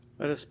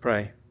Let us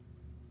pray.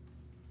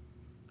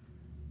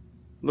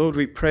 Lord,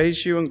 we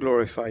praise you and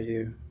glorify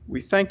you.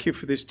 We thank you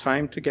for this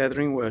time together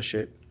in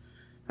worship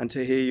and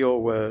to hear your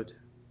word.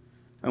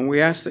 And we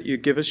ask that you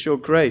give us your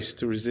grace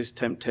to resist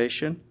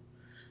temptation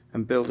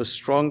and build a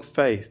strong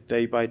faith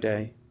day by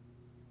day.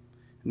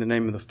 In the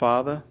name of the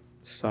Father,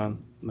 the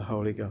Son, and the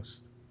Holy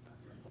Ghost.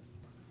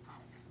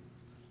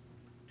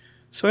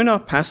 So in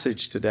our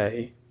passage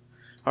today,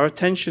 our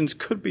attentions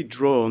could be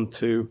drawn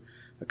to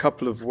a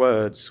couple of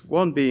words,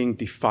 one being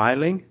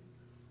defiling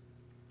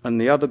and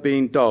the other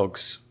being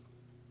dogs.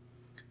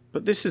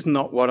 But this is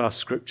not what our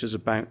scripture's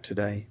about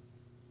today.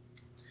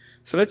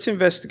 So let's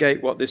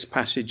investigate what this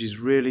passage is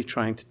really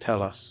trying to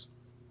tell us.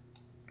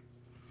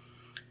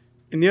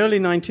 In the early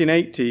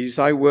 1980s,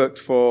 I worked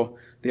for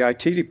the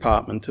IT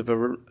department of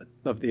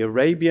the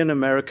Arabian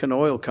American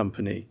Oil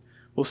Company,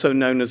 also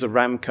known as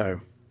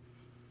Aramco,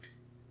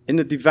 in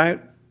a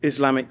devout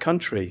Islamic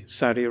country,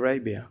 Saudi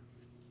Arabia.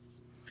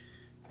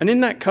 And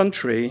in that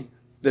country,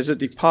 there's a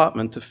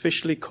department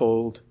officially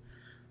called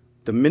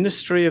the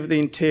Ministry of the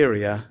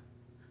Interior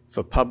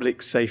for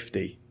Public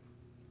Safety,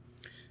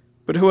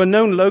 but who are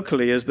known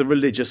locally as the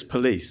Religious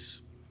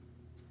Police.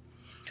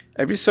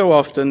 Every so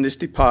often, this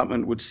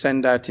department would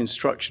send out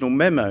instructional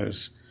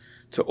memos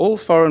to all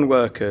foreign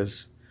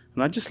workers,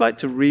 and I'd just like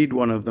to read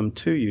one of them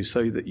to you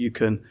so that you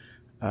can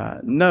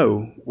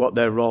know what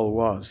their role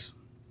was.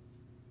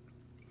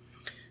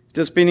 It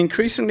has been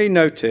increasingly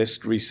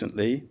noticed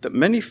recently that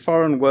many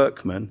foreign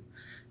workmen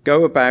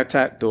go about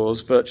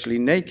outdoors virtually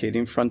naked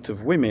in front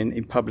of women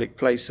in public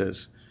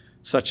places,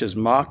 such as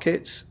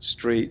markets,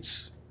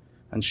 streets,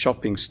 and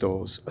shopping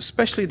stores,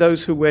 especially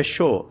those who wear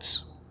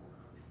shorts.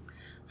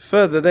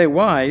 Further, their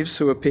wives,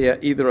 who appear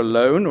either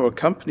alone or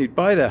accompanied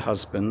by their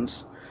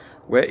husbands,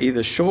 wear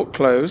either short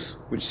clothes,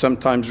 which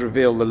sometimes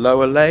reveal the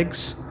lower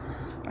legs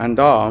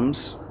and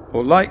arms,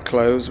 or light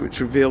clothes,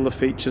 which reveal the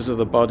features of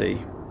the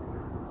body.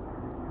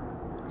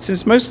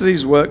 Since most of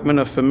these workmen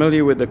are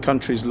familiar with the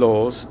country's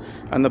laws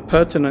and the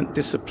pertinent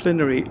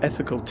disciplinary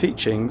ethical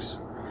teachings,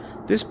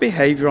 this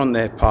behavior on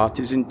their part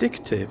is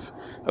indicative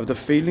of the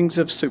feelings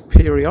of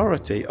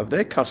superiority of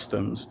their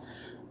customs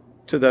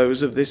to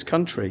those of this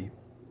country,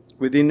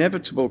 with the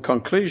inevitable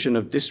conclusion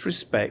of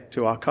disrespect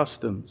to our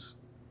customs.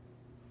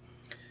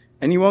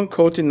 Anyone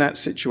caught in that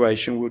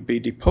situation would be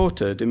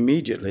deported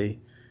immediately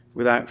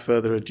without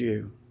further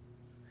ado,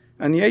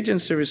 and the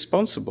agency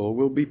responsible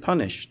will be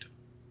punished.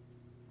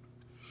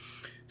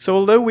 So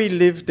although we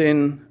lived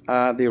in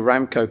the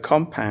Aramco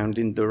compound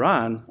in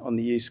Dhahran on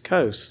the east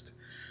coast,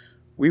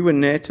 we were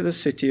near to the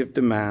city of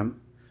Dammam,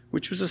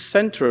 which was a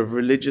center of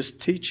religious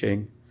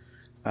teaching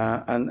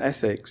and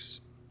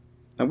ethics.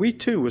 And we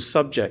too were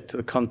subject to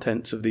the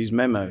contents of these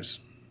memos.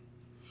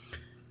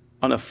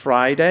 On a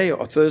Friday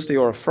or Thursday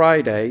or a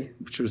Friday,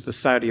 which was the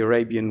Saudi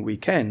Arabian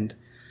weekend,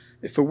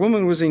 if a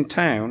woman was in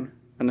town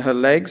and her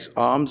legs,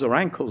 arms, or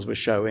ankles were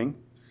showing,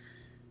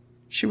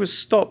 she was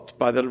stopped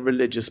by the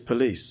religious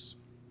police.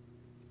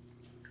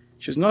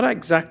 She was not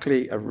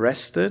exactly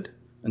arrested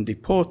and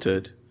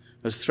deported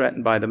as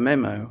threatened by the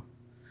memo,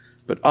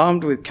 but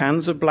armed with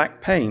cans of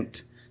black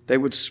paint, they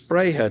would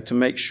spray her to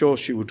make sure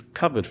she was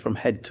covered from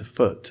head to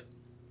foot.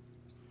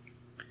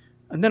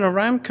 And then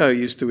Aramco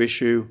used to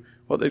issue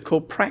what they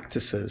call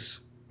practices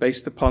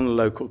based upon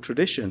local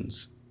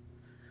traditions.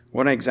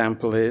 One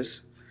example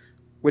is,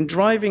 when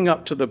driving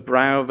up to the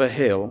brow of a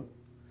hill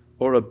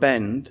or a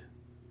bend,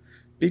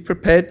 be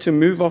prepared to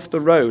move off the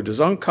road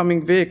as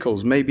oncoming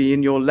vehicles may be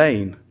in your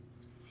lane.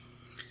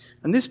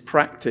 And this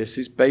practice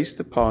is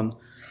based upon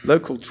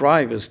local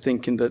drivers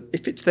thinking that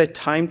if it's their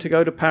time to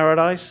go to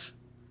paradise,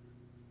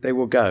 they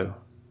will go.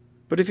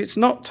 But if it's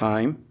not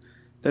time,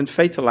 then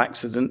fatal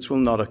accidents will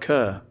not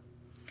occur.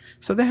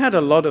 So they had a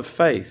lot of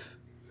faith,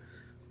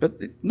 but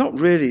they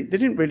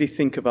didn't really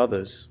think of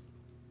others.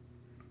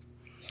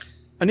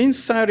 And in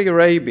Saudi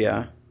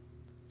Arabia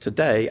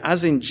today,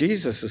 as in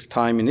Jesus'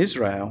 time in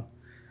Israel,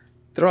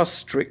 there are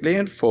strictly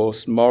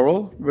enforced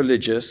moral,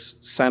 religious,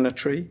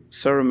 sanitary,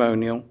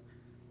 ceremonial,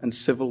 and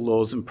civil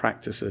laws and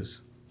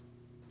practices.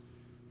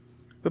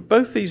 But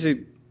both these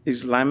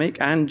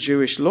Islamic and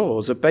Jewish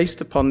laws are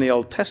based upon the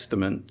Old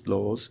Testament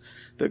laws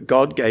that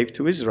God gave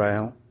to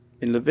Israel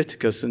in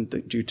Leviticus and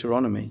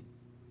Deuteronomy.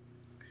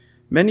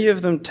 Many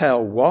of them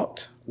tell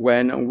what,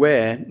 when, and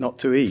where not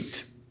to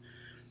eat,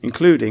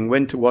 including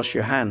when to wash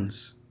your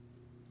hands.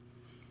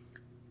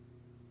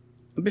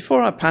 And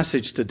before our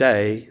passage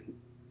today,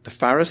 the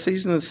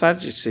Pharisees and the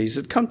Sadducees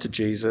had come to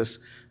Jesus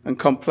and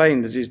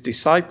complained that his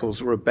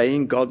disciples were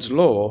obeying God's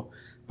law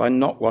by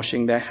not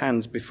washing their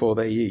hands before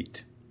they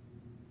eat.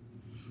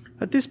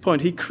 At this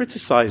point, he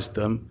criticized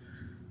them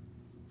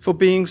for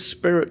being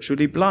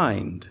spiritually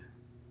blind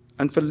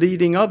and for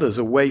leading others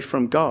away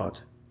from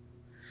God.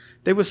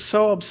 They were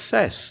so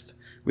obsessed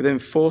with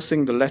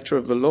enforcing the letter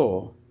of the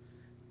law,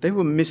 they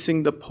were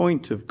missing the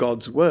point of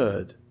God's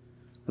word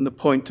and the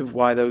point of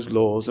why those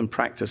laws and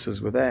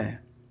practices were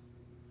there.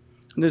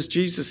 And as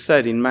Jesus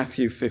said in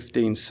Matthew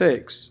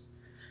 15:6,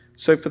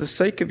 so for the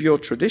sake of your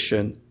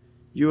tradition,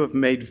 you have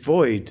made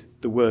void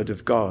the word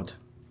of God.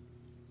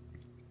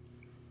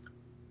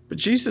 But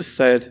Jesus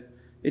said,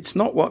 it's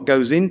not what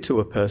goes into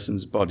a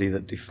person's body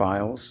that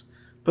defiles,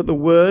 but the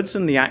words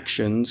and the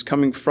actions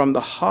coming from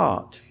the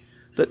heart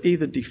that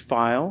either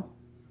defile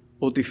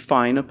or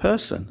define a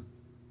person.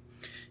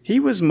 He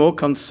was more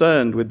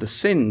concerned with the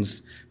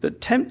sins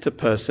that tempt a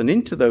person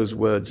into those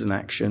words and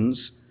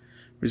actions,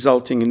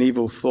 resulting in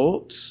evil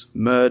thoughts,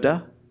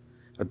 murder,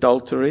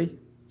 adultery,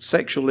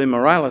 sexual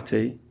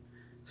immorality,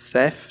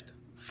 theft,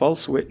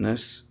 false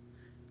witness,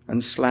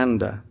 and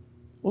slander.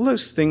 All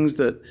those things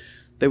that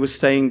they were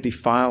saying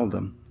defile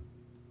them.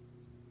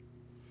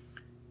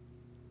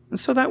 And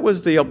so that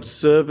was the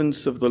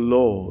observance of the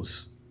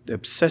laws, the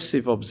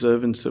obsessive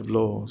observance of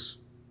laws.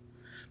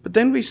 But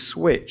then we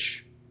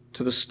switch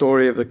to the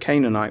story of the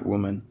Canaanite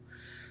woman.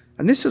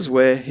 And this is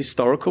where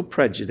historical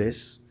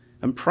prejudice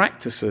and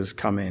practices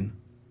come in.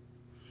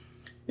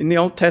 In the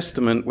Old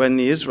Testament, when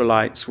the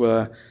Israelites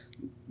were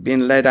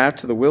being led out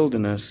to the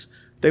wilderness,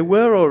 there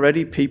were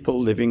already people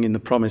living in the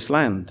Promised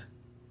Land.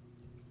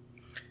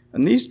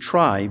 And these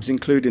tribes,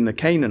 including the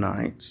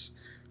Canaanites,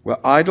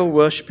 were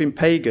idol-worshipping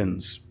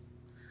pagans.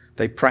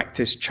 They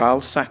practiced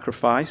child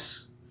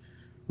sacrifice,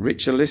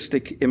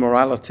 ritualistic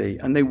immorality,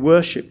 and they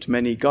worshipped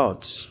many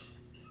gods.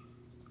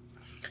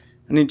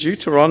 And in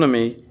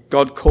Deuteronomy,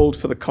 God called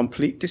for the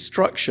complete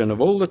destruction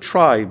of all the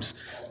tribes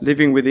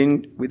living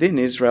within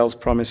Israel's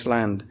promised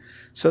land,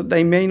 so that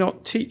they may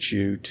not teach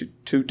you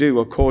to do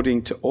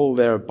according to all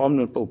their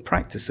abominable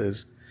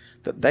practices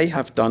that they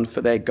have done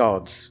for their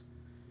gods,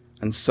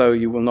 and so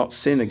you will not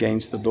sin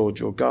against the Lord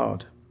your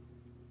God.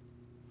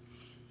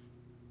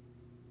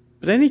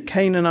 But any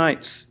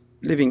Canaanites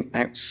living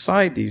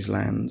outside these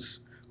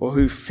lands, or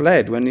who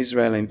fled when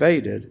Israel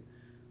invaded,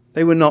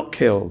 they were not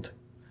killed.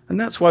 And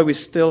that's why we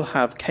still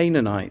have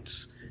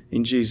Canaanites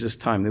in Jesus'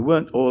 time. They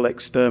weren't all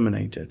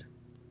exterminated.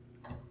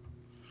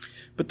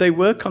 But they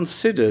were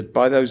considered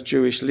by those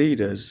Jewish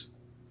leaders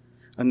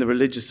and the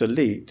religious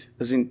elite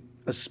as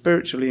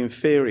spiritually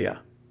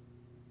inferior,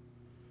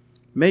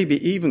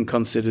 maybe even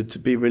considered to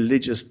be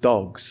religious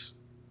dogs.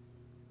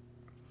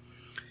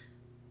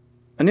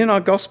 And in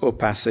our gospel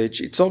passage,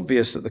 it's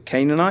obvious that the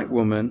Canaanite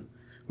woman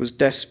was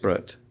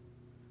desperate,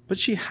 but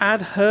she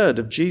had heard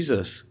of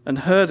Jesus and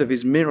heard of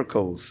his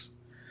miracles.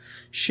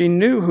 She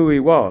knew who he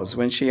was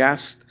when she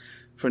asked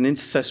for an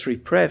intercessory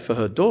prayer for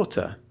her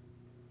daughter,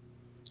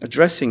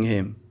 addressing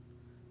him,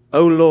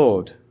 "O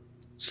Lord,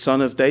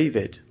 Son of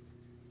David."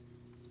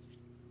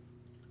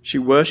 She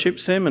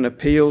worships him and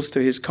appeals to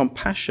his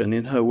compassion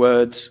in her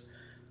words,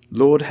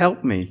 "Lord,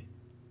 help me."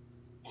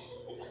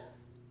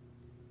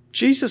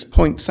 Jesus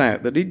points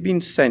out that he'd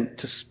been sent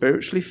to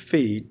spiritually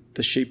feed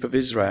the sheep of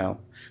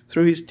Israel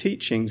through his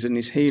teachings and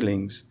his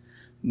healings,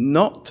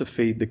 not to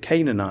feed the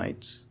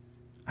Canaanites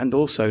and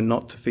also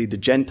not to feed the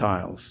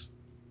Gentiles.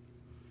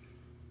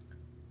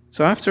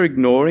 So after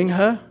ignoring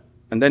her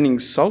and then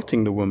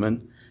insulting the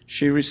woman,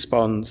 she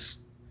responds,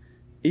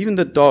 "Even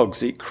the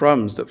dogs eat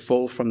crumbs that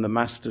fall from the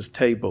master's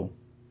table."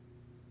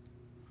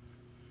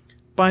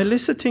 By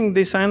eliciting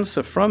this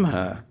answer from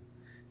her,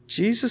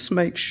 Jesus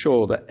makes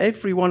sure that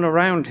everyone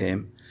around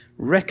him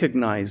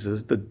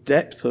recognizes the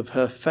depth of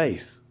her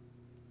faith.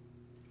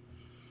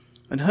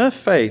 And her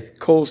faith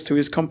calls to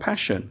his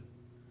compassion.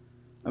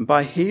 And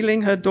by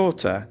healing her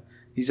daughter,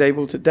 he's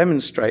able to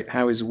demonstrate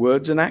how his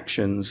words and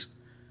actions,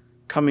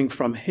 coming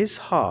from his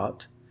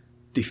heart,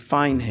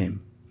 define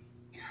him.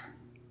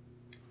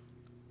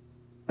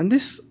 And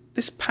this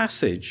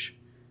passage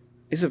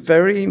is a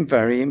very,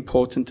 very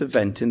important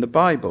event in the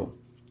Bible.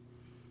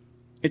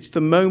 It's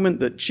the moment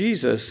that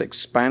Jesus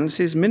expands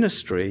his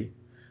ministry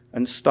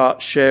and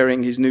starts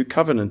sharing his new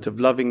covenant of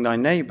loving thy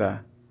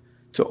neighbor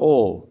to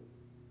all,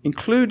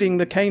 including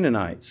the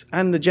Canaanites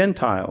and the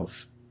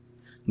Gentiles,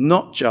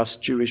 not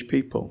just Jewish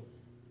people.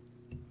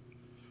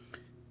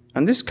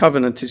 And this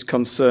covenant is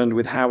concerned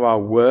with how our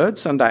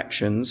words and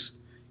actions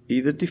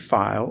either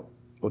defile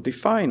or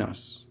define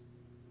us.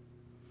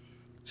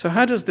 So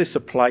how does this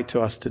apply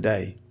to us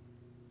today?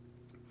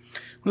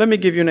 Well, let me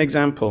give you an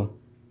example.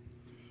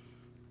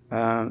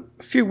 A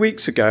few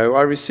weeks ago,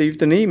 I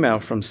received an email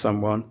from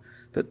someone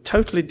that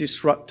totally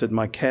disrupted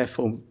my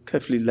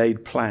carefully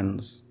laid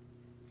plans.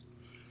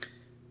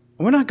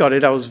 And when I got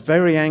it, I was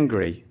very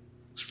angry.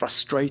 I was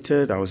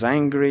frustrated, I was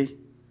angry.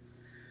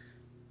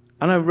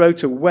 And I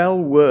wrote a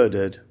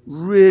well-worded,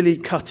 really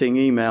cutting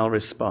email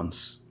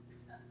response.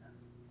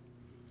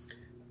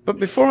 But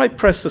before I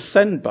pressed the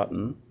send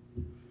button,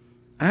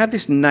 I had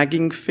this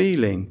nagging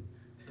feeling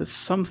that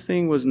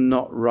something was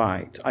not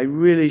right. I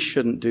really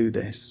shouldn't do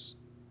this.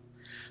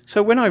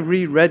 So when I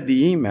reread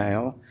the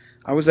email,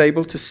 I was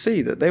able to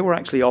see that they were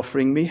actually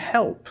offering me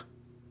help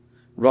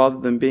rather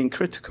than being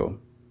critical.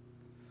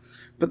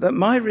 But that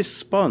my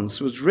response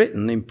was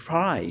written in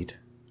pride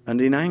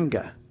and in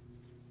anger.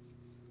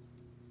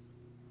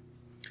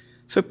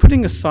 So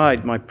putting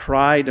aside my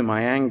pride and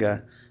my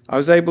anger, I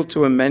was able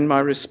to amend my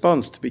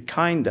response to be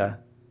kinder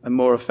and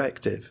more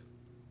effective.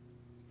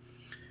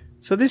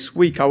 So this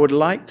week I would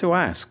like to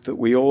ask that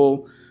we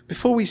all,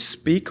 before we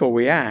speak or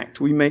we act,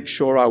 we make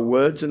sure our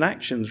words and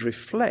actions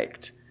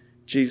reflect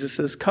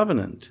Jesus'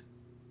 covenant,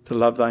 to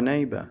love thy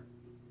neighbor.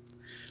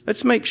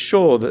 Let's make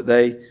sure that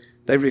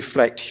they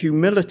reflect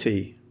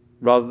humility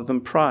rather than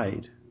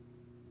pride,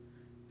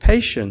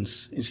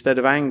 patience instead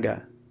of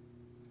anger,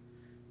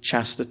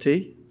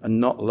 chastity and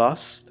not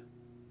lust,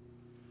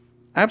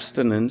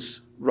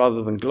 abstinence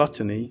rather than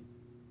gluttony,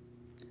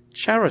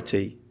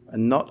 charity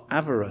and not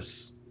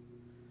avarice,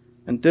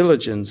 and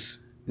diligence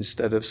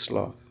instead of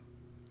sloth.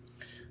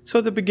 So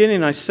at the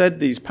beginning I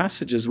said these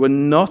passages were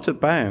not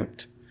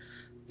about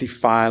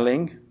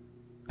defiling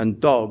and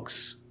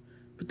dogs,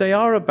 but they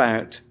are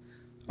about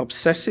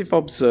obsessive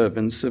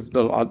observance of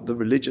the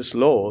religious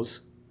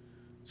laws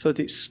so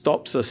that it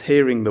stops us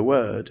hearing the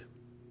word,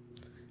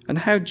 and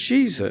how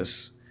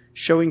Jesus,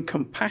 showing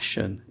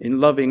compassion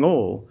in loving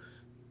all,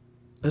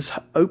 has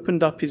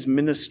opened up his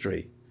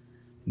ministry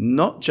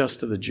not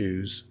just to the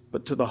Jews,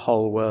 but to the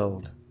whole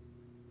world.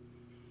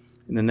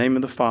 In the name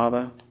of the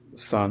Father, the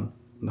Son,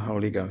 and the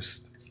Holy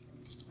Ghost.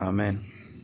 Amen.